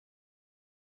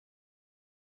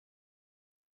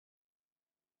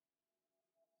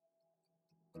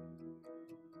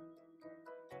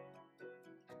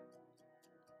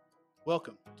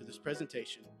Welcome to this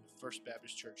presentation of First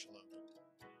Baptist Church Loeb.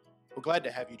 We're glad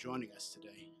to have you joining us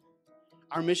today.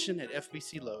 Our mission at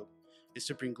FBC Loeb is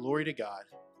to bring glory to God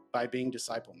by being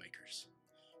disciple makers.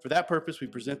 For that purpose, we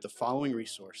present the following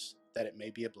resource, that it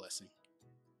may be a blessing.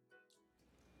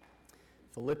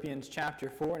 Philippians chapter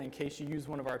 4, and in case you use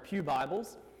one of our pew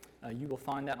Bibles, you will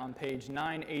find that on page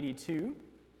 982.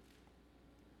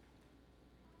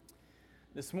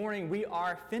 This morning we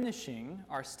are finishing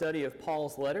our study of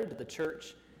Paul's letter to the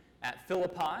church at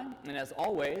Philippi, and as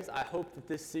always, I hope that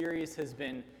this series has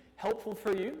been helpful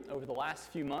for you over the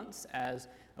last few months, as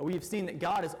we've seen that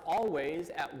God is always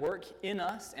at work in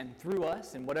us and through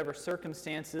us in whatever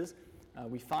circumstances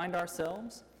we find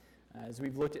ourselves, as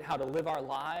we've looked at how to live our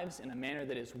lives in a manner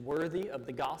that is worthy of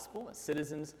the gospel as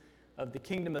citizens of the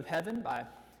kingdom of heaven by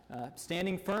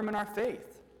standing firm in our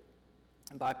faith,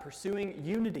 by pursuing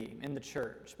unity in the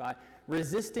church, by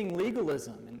resisting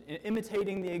legalism and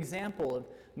imitating the example of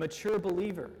mature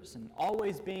believers, and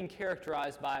always being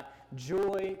characterized by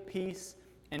joy, peace,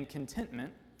 and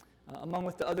contentment, among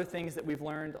with the other things that we've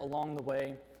learned along the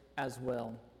way as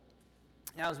well.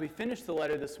 Now, as we finish the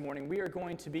letter this morning, we are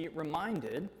going to be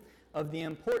reminded of the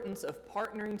importance of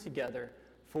partnering together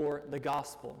for the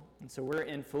gospel. And so we're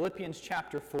in Philippians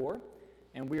chapter 4,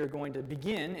 and we are going to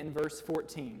begin in verse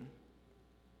 14.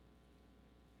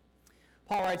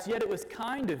 Paul writes, "Yet it was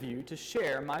kind of you to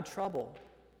share my trouble.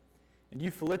 And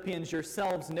you Philippians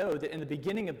yourselves know that in the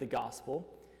beginning of the gospel,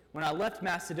 when I left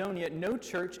Macedonia, no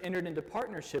church entered into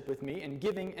partnership with me in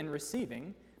giving and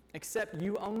receiving, except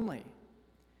you only.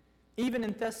 Even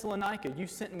in Thessalonica, you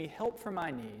sent me help for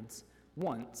my needs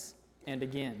once and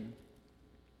again."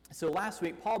 So last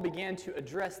week, Paul began to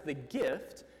address the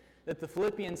gift that the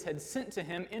Philippians had sent to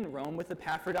him in Rome with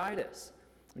Epaphroditus,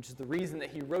 which is the reason that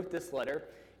he wrote this letter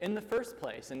in the first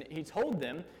place. And he told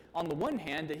them, on the one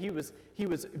hand, that he was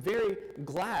very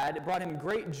glad, it brought him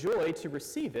great joy to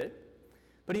receive it,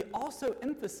 but he also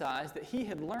emphasized that he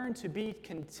had learned to be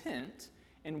content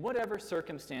in whatever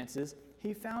circumstances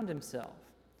he found himself.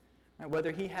 Right?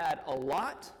 Whether he had a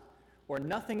lot or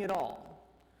nothing at all,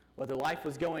 whether life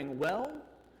was going well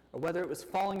or whether it was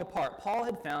falling apart, Paul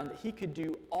had found that he could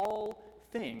do all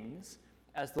things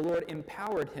as the Lord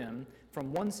empowered him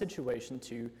from one situation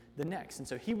to the next. And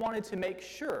so he wanted to make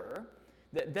sure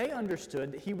that they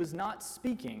understood that he was not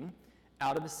speaking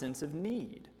out of a sense of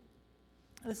need.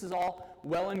 This is all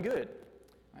well and good.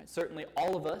 Right? Certainly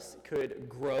all of us could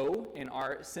grow in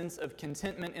our sense of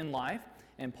contentment in life,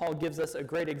 and Paul gives us a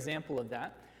great example of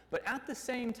that. But at the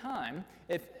same time,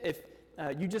 if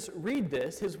you just read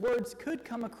this, his words could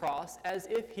come across as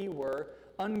if he were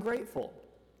ungrateful.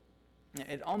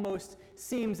 It almost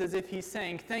seems as if he's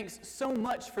saying, thanks so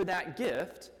much for that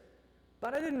gift,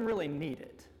 but I didn't really need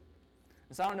it.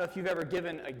 So I don't know if you've ever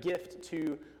given a gift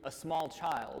to a small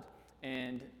child,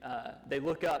 and they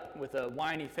look up with a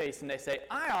whiny face and they say,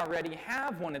 "I already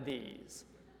have one of these."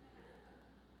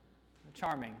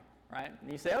 Charming, right?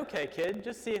 And you say, "Okay, kid,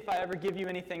 just see if I ever give you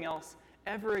anything else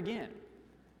ever again."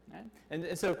 Right?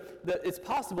 And so it's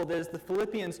possible that as the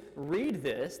Philippians read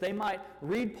this, they might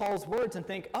read Paul's words and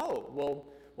think, oh, well,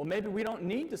 maybe we don't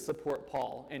need to support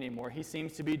Paul anymore. He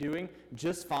seems to be doing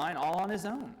just fine all on his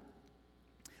own.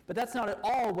 But that's not at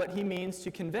all what he means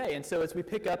to convey. And so as we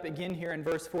pick up again here in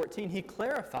verse 14, he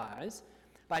clarifies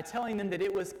by telling them that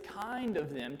it was kind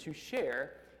of them to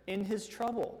share in his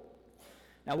trouble.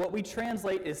 Now, what we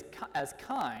translate as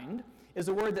kind is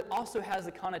a word that also has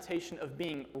a connotation of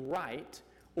being right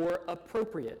or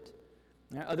appropriate.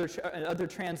 Other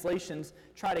translations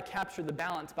try to capture the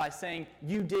balance by saying,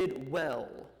 you did well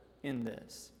in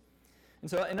this. And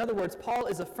so, in other words, Paul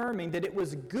is affirming that it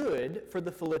was good for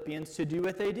the Philippians to do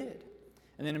what they did.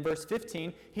 And then in verse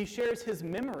 15, he shares his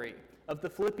memory of the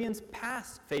Philippians'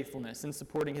 past faithfulness in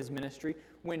supporting his ministry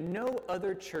when no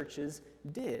other churches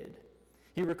did.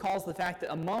 He recalls the fact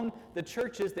that among the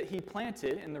churches that he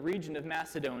planted in the region of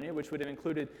Macedonia, which would have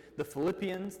included the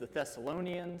Philippians, the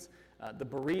Thessalonians, the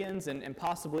Bereans, and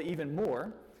possibly even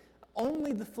more,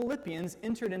 only the Philippians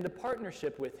entered into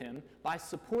partnership with him by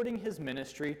supporting his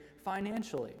ministry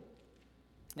financially.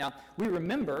 Now, we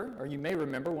remember, or you may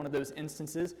remember, one of those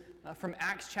instances from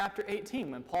Acts chapter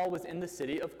 18 when Paul was in the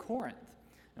city of Corinth.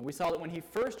 And we saw that when he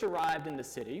first arrived in the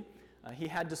city, he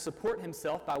had to support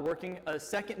himself by working a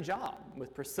second job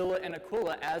with Priscilla and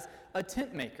Aquila as a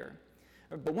tent maker.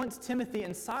 But once Timothy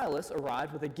and Silas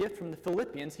arrived with a gift from the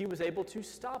Philippians, he was able to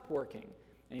stop working,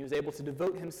 and he was able to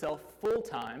devote himself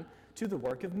full-time to the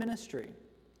work of ministry.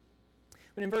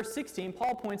 But in verse 16,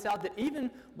 Paul points out that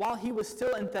even while he was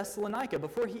still in Thessalonica,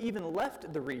 before he even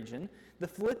left the region, the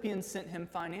Philippians sent him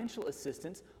financial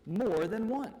assistance more than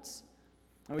once.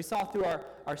 And we saw through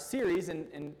our series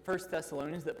in 1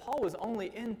 Thessalonians that Paul was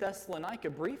only in Thessalonica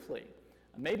briefly,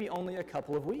 maybe only a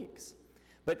couple of weeks.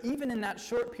 But even in that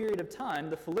short period of time,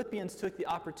 the Philippians took the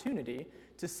opportunity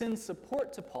to send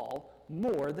support to Paul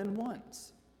more than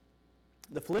once.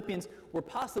 The Philippians were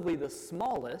possibly the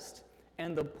smallest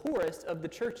and the poorest of the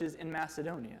churches in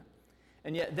Macedonia.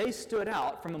 And yet they stood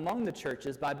out from among the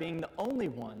churches by being the only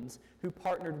ones who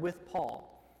partnered with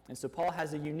Paul. And so Paul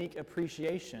has a unique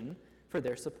appreciation for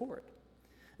their support.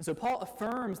 And so Paul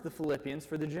affirms the Philippians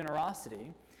for their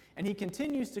generosity, and he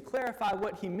continues to clarify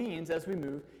what he means as we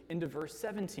move into verse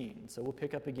 17. So we'll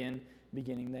pick up again,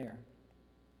 beginning there.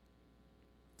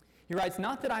 He writes,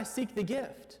 "Not that I seek the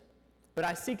gift, but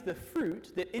I seek the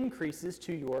fruit that increases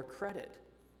to your credit.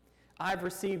 I have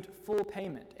received full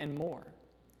payment and more.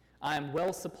 I am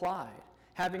well supplied,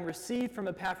 having received from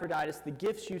Epaphroditus the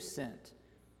gifts you sent,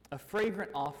 a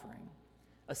fragrant offering,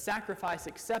 a sacrifice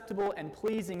acceptable and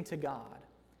pleasing to God.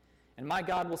 And my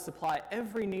God will supply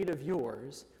every need of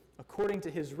yours according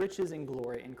to his riches and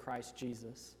glory in Christ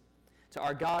Jesus. To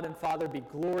our God and Father be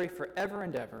glory forever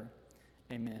and ever.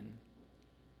 Amen."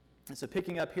 And so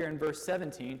picking up here in verse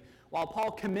 17, while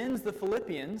Paul commends the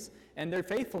Philippians and their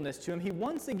faithfulness to him, he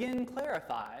once again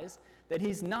clarifies that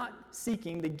he's not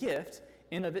seeking the gift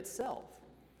in of itself.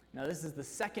 Now this is the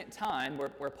second time where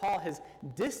Paul has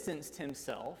distanced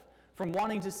himself from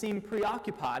wanting to seem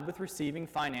preoccupied with receiving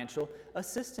financial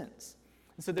assistance.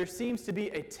 And so there seems to be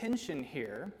a tension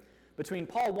here between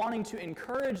Paul wanting to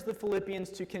encourage the Philippians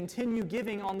to continue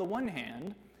giving on the one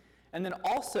hand, and then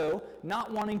also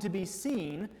not wanting to be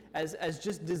seen as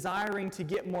just desiring to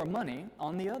get more money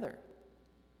on the other.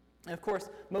 And of course,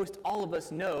 most all of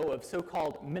us know of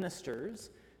so-called ministers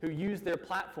who use their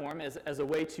platform as a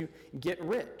way to get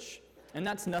rich. And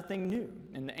that's nothing new.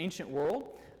 In the ancient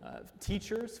world,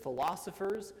 teachers,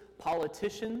 philosophers,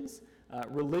 politicians,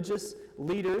 religious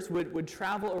leaders would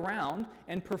travel around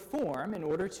and perform in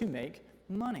order to make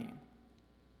money.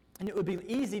 And it would be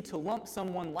easy to lump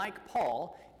someone like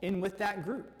Paul in with that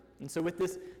group. And so with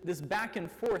this back and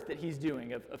forth that he's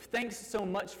doing of thanks so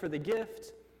much for the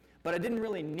gift, but I didn't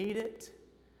really need it,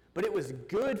 but it was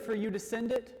good for you to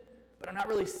send it, but I'm not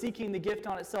really seeking the gift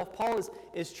on itself. Paul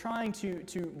is trying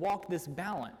to walk this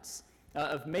balance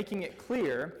of making it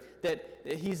clear that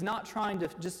he's not trying to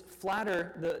just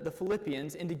flatter the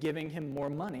Philippians into giving him more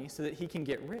money so that he can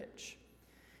get rich.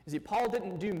 You see, Paul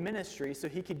didn't do ministry so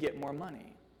he could get more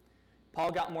money.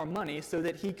 Paul got more money so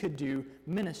that he could do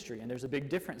ministry, and there's a big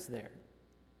difference there.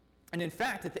 And in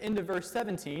fact, at the end of verse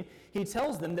 17, he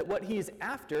tells them that what he's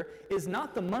after is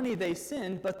not the money they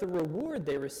send, but the reward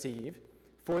they receive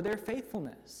for their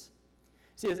faithfulness.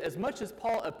 See, as much as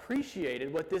Paul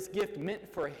appreciated what this gift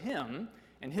meant for him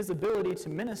and his ability to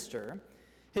minister,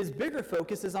 his bigger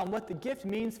focus is on what the gift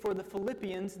means for the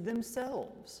Philippians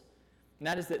themselves. And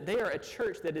that is that they are a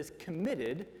church that is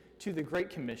committed to the Great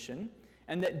Commission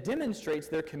and that demonstrates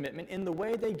their commitment in the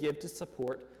way they give to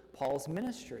support Paul's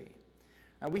ministry.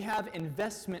 Now, we have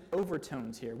investment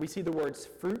overtones here. We see the words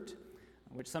fruit,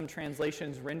 which some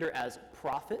translations render as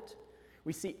profit.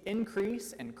 We see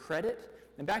increase and credit.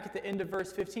 And back at the end of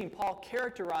verse 15, Paul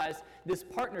characterized this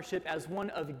partnership as one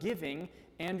of giving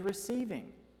and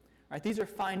receiving. Right? These are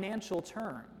financial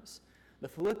terms. The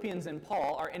Philippians and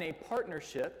Paul are in a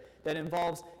partnership that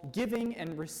involves giving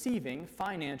and receiving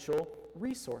financial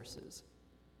resources.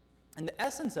 And the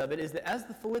essence of it is that as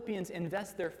the Philippians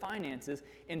invest their finances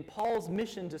in Paul's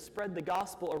mission to spread the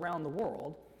gospel around the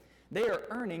world, they are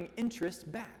earning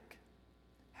interest back.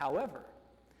 However,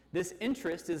 this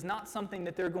interest is not something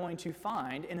that they're going to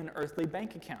find in an earthly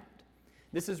bank account.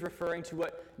 This is referring to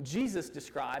what Jesus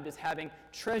described as having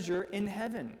treasure in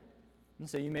heaven. And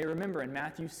so you may remember in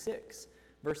Matthew 6,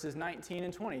 verses 19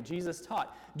 and 20, Jesus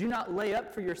taught, "Do not lay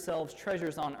up for yourselves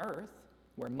treasures on earth,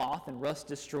 where moth and rust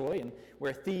destroy and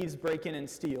where thieves break in and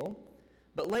steal,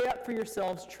 but lay up for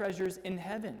yourselves treasures in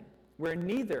heaven, where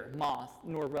neither moth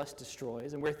nor rust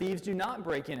destroys and where thieves do not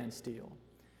break in and steal."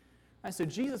 And so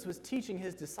Jesus was teaching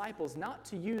his disciples not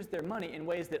to use their money in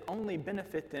ways that only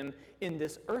benefit them in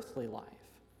this earthly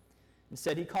life.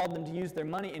 Instead, he called them to use their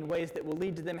money in ways that will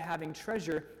lead to them having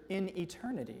treasure in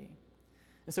eternity.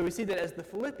 And so we see that as the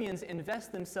Philippians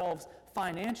invest themselves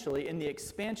financially in the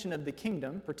expansion of the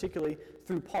kingdom, particularly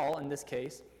through Paul in this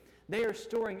case, they are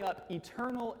storing up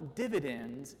eternal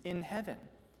dividends in heaven,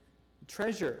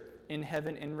 treasure in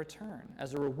heaven in return,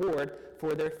 as a reward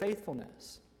for their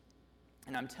faithfulness.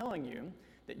 And I'm telling you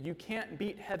that you can't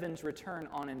beat heaven's return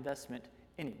on investment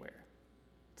anywhere.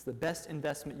 It's the best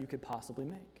investment you could possibly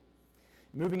make.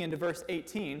 Moving into verse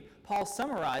 18, Paul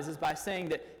summarizes by saying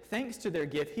that thanks to their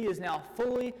gift, he is now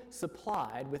fully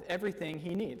supplied with everything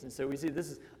he needs. And so we see this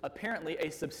is apparently a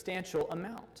substantial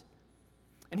amount.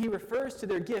 And he refers to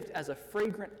their gift as a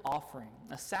fragrant offering,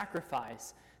 a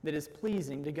sacrifice that is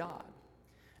pleasing to God.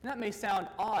 And that may sound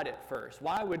odd at first.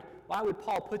 Why would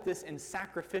Paul put this in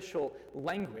sacrificial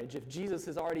language if Jesus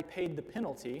has already paid the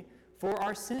penalty for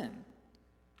our sin?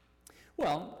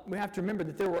 Well, we have to remember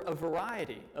that there were a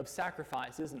variety of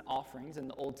sacrifices and offerings in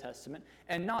the Old Testament,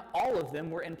 and not all of them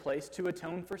were in place to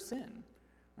atone for sin.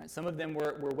 Right? Some of them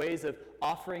were ways of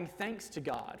offering thanks to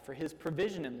God for his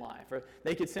provision in life, or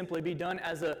they could simply be done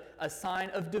as a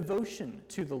sign of devotion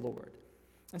to the Lord.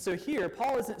 And so here,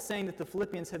 Paul isn't saying that the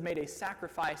Philippians have made a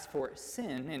sacrifice for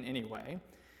sin in any way.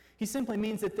 He simply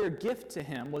means that their gift to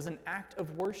him was an act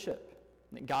of worship,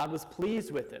 that God was pleased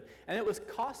with it, and it was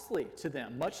costly to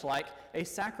them, much like a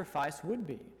sacrifice would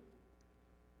be.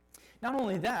 Not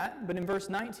only that, but in verse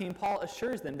 19, Paul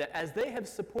assures them that as they have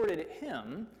supported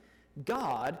him,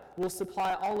 God will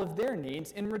supply all of their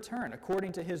needs in return,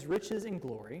 according to his riches and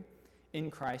glory in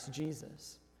Christ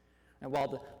Jesus. And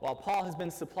while Paul has been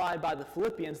supplied by the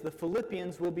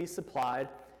Philippians will be supplied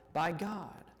by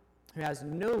God, who has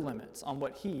no limits on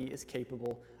what he is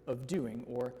capable of doing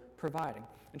or providing.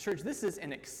 And church, this is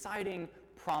an exciting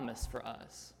promise for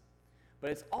us,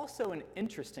 but it's also an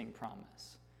interesting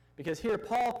promise, because here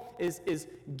Paul is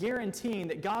guaranteeing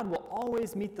that God will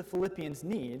always meet the Philippians'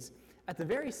 needs at the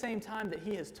very same time that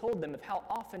he has told them of how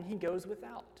often he goes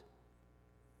without.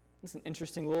 It's an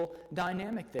interesting little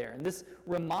dynamic there. And this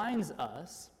reminds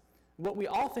us what we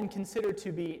often consider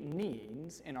to be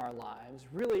needs in our lives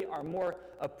really are more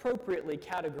appropriately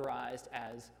categorized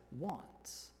as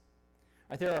wants.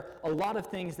 Right? There are a lot of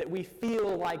things that we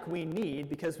feel like we need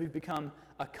because we've become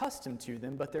accustomed to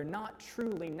them, but they're not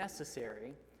truly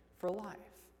necessary for life.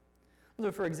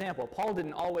 So, for example, Paul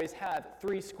didn't always have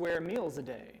 3 square meals a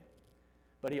day,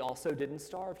 but he also didn't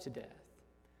starve to death.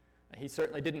 He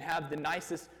certainly didn't have the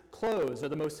nicest clothes or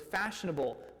the most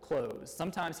fashionable clothes.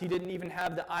 Sometimes he didn't even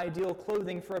have the ideal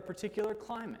clothing for a particular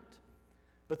climate,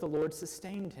 but the Lord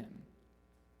sustained him.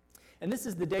 And this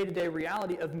is the day-to-day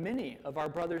reality of many of our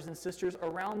brothers and sisters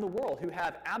around the world who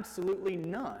have absolutely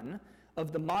none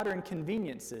of the modern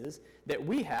conveniences that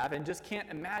we have and just can't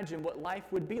imagine what life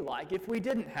would be like if we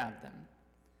didn't have them.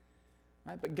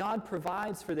 Right? But God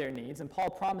provides for their needs, and Paul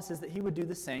promises that he would do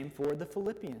the same for the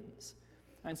Philippians.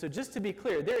 And so just to be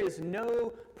clear, there is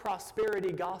no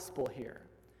prosperity gospel here.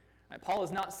 Right? Paul is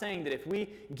not saying that if we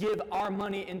give our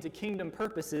money into kingdom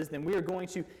purposes, then we are going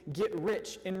to get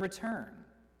rich in return.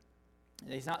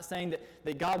 And he's not saying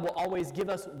that God will always give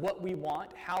us what we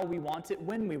want, how we want it,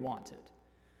 when we want it.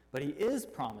 But he is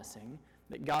promising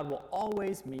that God will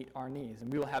always meet our needs,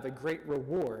 and we will have a great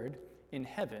reward in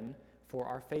heaven for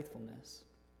our faithfulness.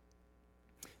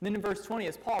 And then in verse 20,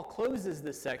 as Paul closes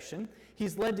this section,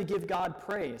 he's led to give God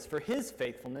praise for his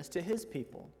faithfulness to his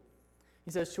people.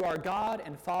 He says, "To our God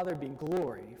and Father be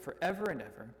glory forever and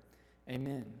ever.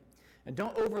 Amen." And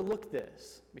don't overlook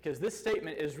this, because this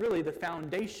statement is really the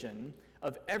foundation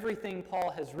of everything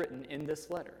Paul has written in this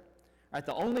letter. Right?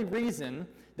 The only reason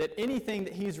that anything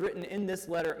that he's written in this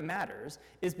letter matters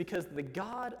is because the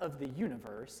God of the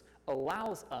universe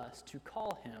allows us to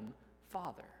call him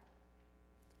Father.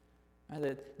 Right?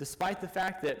 That despite the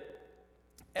fact that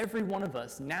every one of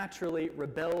us naturally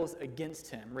rebels against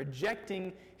him,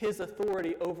 rejecting his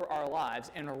authority over our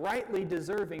lives and rightly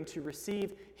deserving to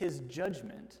receive his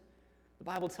judgment, the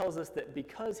Bible tells us that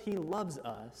because he loves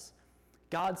us,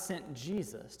 God sent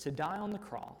Jesus to die on the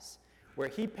cross, where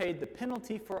he paid the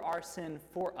penalty for our sin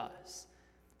for us,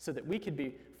 so that we could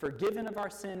be forgiven of our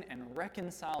sin and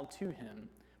reconciled to him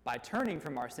by turning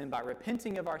from our sin, by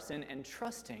repenting of our sin, and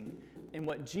trusting in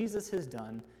what Jesus has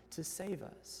done to save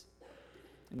us.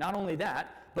 And not only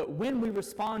that, but when we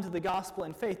respond to the gospel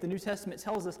in faith, the New Testament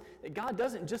tells us that God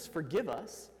doesn't just forgive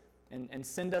us and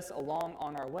send us along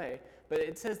on our way, but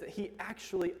it says that he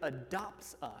actually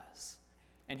adopts us,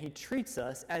 and he treats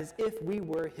us as if we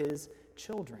were his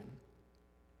children.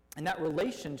 And that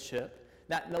relationship,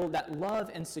 that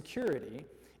love and security,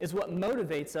 is what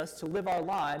motivates us to live our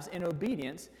lives in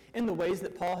obedience in the ways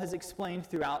that Paul has explained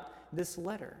throughout this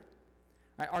letter.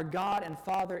 Right? Our God and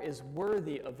Father is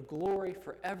worthy of glory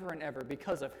forever and ever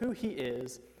because of who he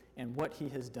is and what he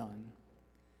has done.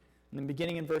 And then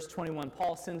beginning in verse 21,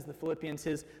 Paul sends the Philippians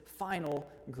his final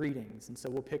greetings. And so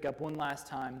we'll pick up one last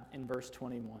time in verse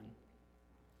 21.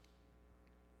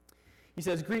 He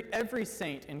says, "Greet every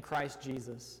saint in Christ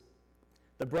Jesus.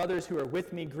 The brothers who are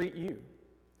with me greet you.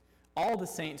 All the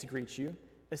saints greet you,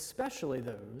 especially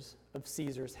those of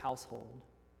Caesar's household.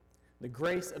 The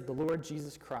grace of the Lord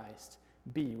Jesus Christ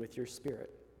be with your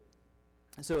spirit.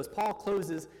 And so as Paul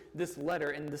closes this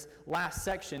letter in this last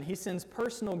section, he sends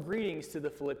personal greetings to the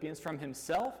Philippians from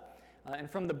himself and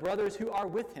from the brothers who are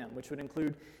with him, which would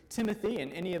include Timothy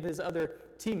and any of his other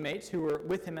teammates who were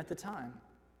with him at the time.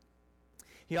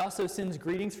 He also sends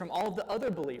greetings from all of the other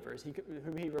believers,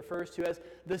 whom he refers to as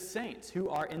the saints who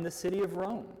are in the city of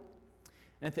Rome.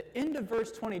 And at the end of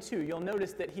verse 22, you'll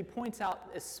notice that he points out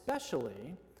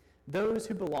especially those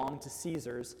who belong to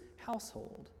Caesar's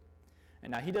household.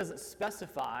 And now he doesn't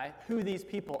specify who these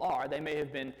people are. They may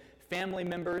have been family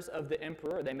members of the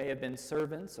emperor, they may have been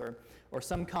servants, or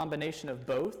some combination of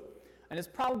both. And it's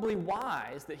probably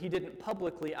wise that he didn't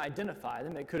publicly identify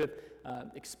them. It could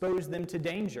have exposed them to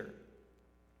danger.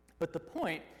 But the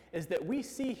point is that we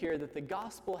see here that the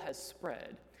gospel has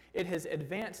spread. It has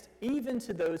advanced even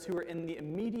to those who are in the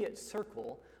immediate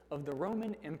circle of the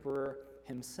Roman emperor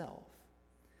himself.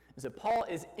 And so Paul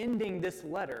is ending this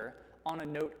letter on a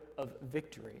note of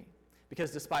victory.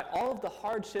 Because despite all of the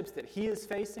hardships that he is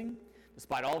facing,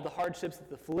 despite all of the hardships that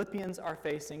the Philippians are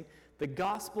facing, the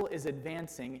gospel is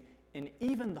advancing in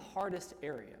even the hardest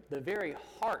area, the very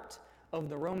heart of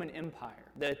the Roman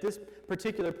Empire, that at this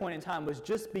particular point in time was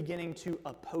just beginning to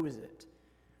oppose it.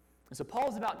 And so Paul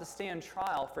is about to stand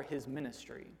trial for his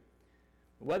ministry.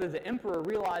 Whether the emperor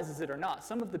realizes it or not,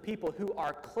 some of the people who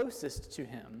are closest to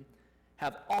him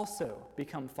have also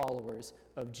become followers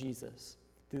of Jesus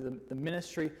through the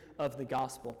ministry of the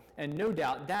gospel. And no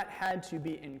doubt that had to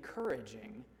be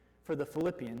encouraging for the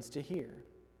Philippians to hear.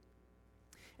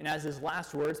 And as his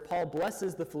last words, Paul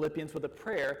blesses the Philippians with a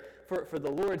prayer for the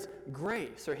Lord's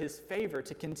grace or his favor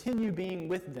to continue being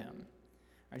with them.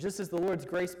 Just as the Lord's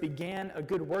grace began a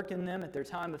good work in them at their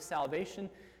time of salvation,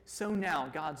 so now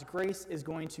God's grace is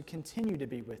going to continue to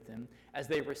be with them as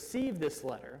they receive this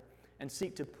letter and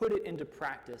seek to put it into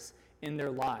practice in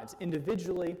their lives,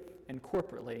 individually and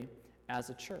corporately as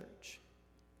a church.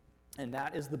 And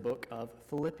that is the book of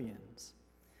Philippians.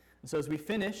 And so as we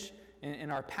finish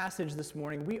in our passage this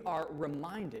morning, we are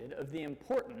reminded of the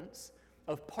importance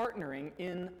of partnering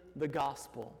in the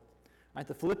gospel. Right,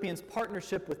 the Philippians'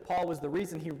 partnership with Paul was the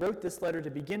reason he wrote this letter to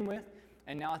begin with,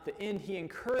 and now at the end he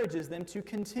encourages them to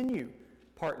continue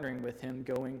partnering with him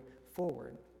going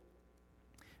forward.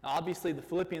 Now, obviously, the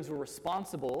Philippians were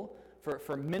responsible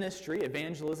for ministry,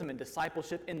 evangelism, and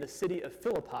discipleship in the city of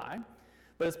Philippi,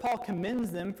 but as Paul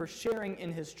commends them for sharing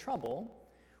in his trouble,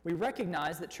 we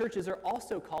recognize that churches are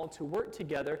also called to work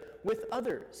together with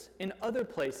others in other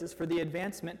places for the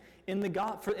advancement in the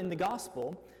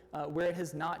gospel where it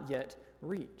has not yet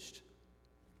reached.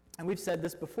 And we've said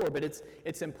this before, but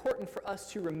it's important for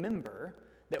us to remember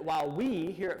that while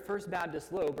we here at First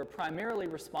Baptist Loeb are primarily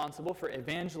responsible for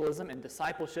evangelism and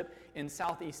discipleship in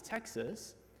Southeast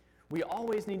Texas, we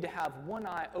always need to have one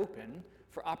eye open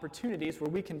for opportunities where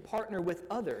we can partner with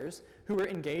others who are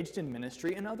engaged in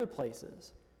ministry in other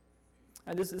places.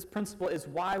 And this principle is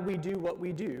why we do what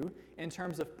we do in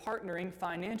terms of partnering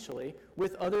financially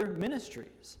with other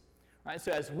ministries. Right?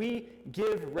 So as we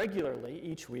give regularly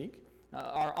each week,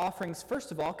 our offerings,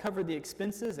 first of all, cover the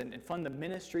expenses and fund the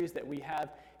ministries that we have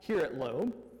here at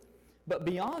Loeb. But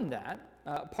beyond that,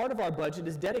 part of our budget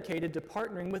is dedicated to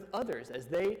partnering with others as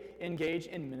they engage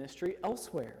in ministry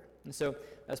elsewhere. And so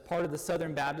as part of the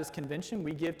Southern Baptist Convention,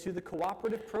 we give to the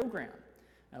cooperative program,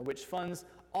 which funds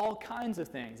all kinds of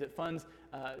things. It funds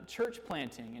church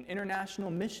planting and international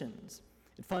missions.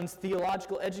 It funds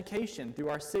theological education through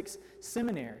our 6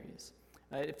 seminaries.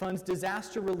 It funds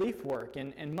disaster relief work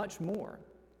and much more.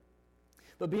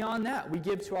 But beyond that, we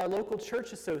give to our local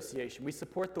church association. We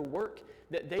support the work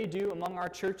that they do among our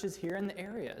churches here in the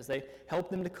area as they help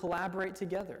them to collaborate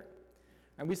together.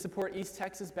 And we support East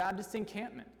Texas Baptist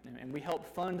Encampment, and we help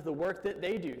fund the work that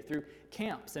they do through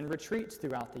camps and retreats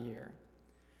throughout the year.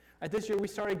 This year we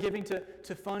started giving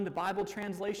to fund Bible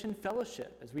Translation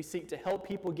Fellowship as we seek to help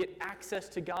people get access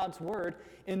to God's Word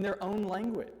in their own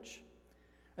language.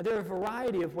 There are a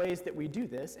variety of ways that we do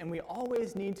this, and we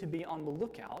always need to be on the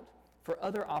lookout for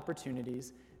other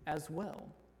opportunities as well.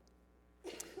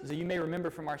 So you may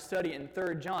remember from our study in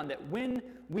 3 John that when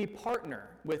we partner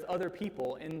with other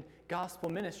people in gospel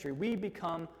ministry, we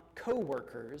become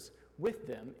co-workers with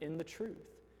them in the truth.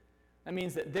 That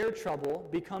means that their trouble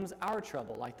becomes our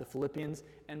trouble, like the Philippians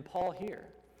and Paul here.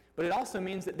 But it also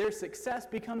means that their success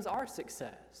becomes our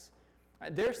success.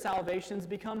 Their salvations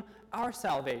become our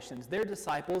salvations. Their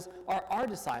disciples are our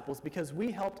disciples because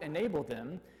we helped enable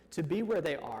them to be where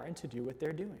they are and to do what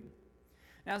they're doing.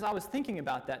 And as I was thinking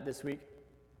about that this week,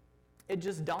 it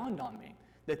just dawned on me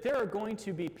that there are going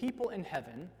to be people in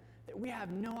heaven that we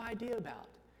have no idea about.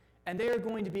 And they are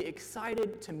going to be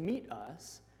excited to meet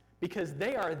us because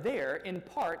they are there in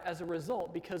part as a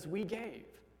result because we gave.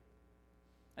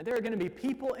 And there are going to be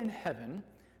people in heaven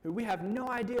who we have no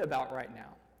idea about right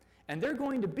now. And they're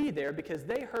going to be there because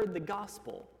they heard the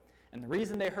gospel. And the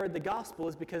reason they heard the gospel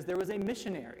is because there was a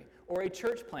missionary or a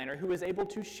church planter who was able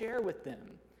to share with them.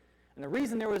 And the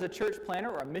reason there was a church planter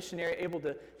or a missionary able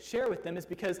to share with them is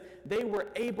because they were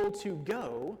able to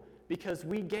go because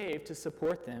we gave to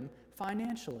support them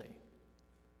financially.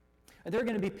 And there are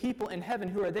going to be people in heaven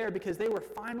who are there because they were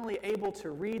finally able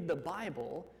to read the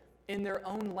Bible in their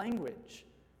own language.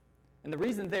 And the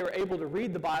reason they were able to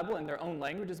read the Bible in their own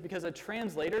language is because a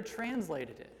translator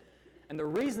translated it. And the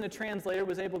reason a translator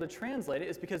was able to translate it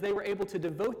is because they were able to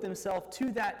devote themselves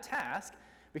to that task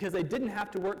because they didn't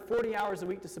have to work 40 hours a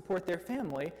week to support their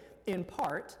family, in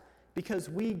part because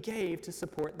we gave to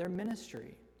support their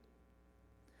ministry.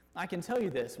 I can tell you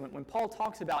this, when Paul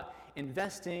talks about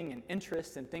investing and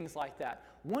interest and things like that,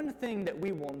 one thing that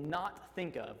we will not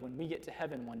think of when we get to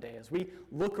heaven one day as we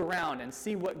look around and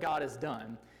see what God has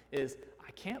done is,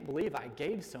 I can't believe I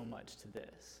gave so much to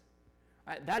this.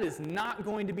 Right? That is not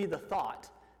going to be the thought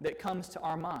that comes to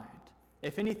our mind.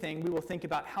 If anything, we will think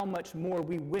about how much more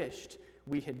we wished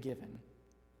we had given.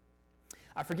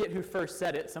 I forget who first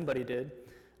said it, somebody did,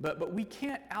 but we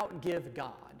can't outgive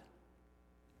God.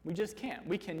 We just can't.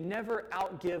 We can never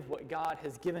outgive what God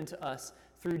has given to us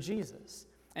through Jesus.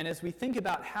 And as we think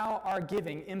about how our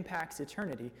giving impacts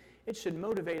eternity, it should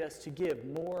motivate us to give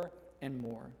more and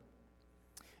more.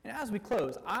 And as we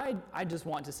close, I just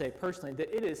want to say personally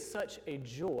that it is such a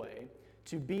joy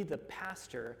to be the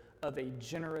pastor of a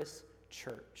generous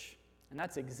church. And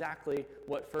that's exactly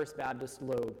what First Baptist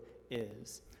Loeb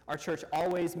is. Our church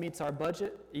always meets our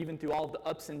budget, even through all of the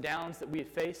ups and downs that we have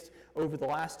faced over the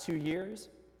last 2 years.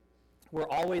 We're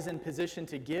always in position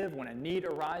to give when a need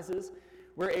arises.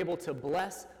 We're able to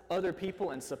bless other people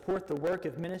and support the work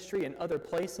of ministry in other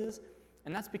places.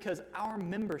 And that's because our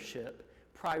membership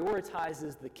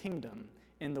prioritizes the kingdom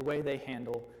in the way they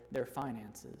handle their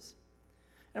finances.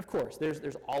 And of course,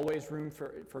 there's always room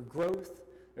for growth.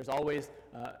 It's always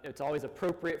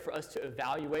appropriate for us to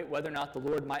evaluate whether or not the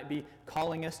Lord might be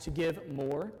calling us to give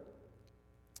more.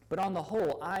 But on the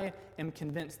whole, I am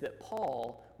convinced that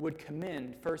Paul would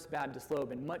commend First Baptist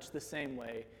Loeb in much the same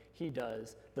way he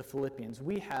does the Philippians.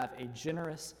 We have a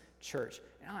generous church,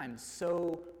 and I'm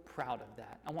so proud of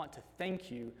that. I want to thank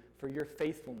you for your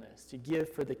faithfulness to give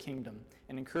for the kingdom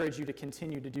and encourage you to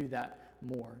continue to do that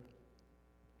more.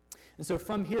 And so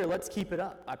from here, let's keep it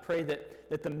up. I pray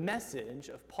that the message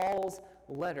of Paul's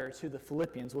letter to the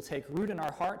Philippians will take root in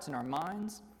our hearts and our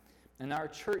minds, and our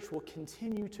church will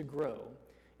continue to grow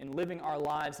in living our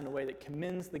lives in a way that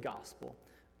commends the gospel,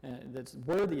 that's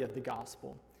worthy of the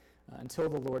gospel, until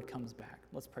the Lord comes back.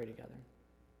 Let's pray together.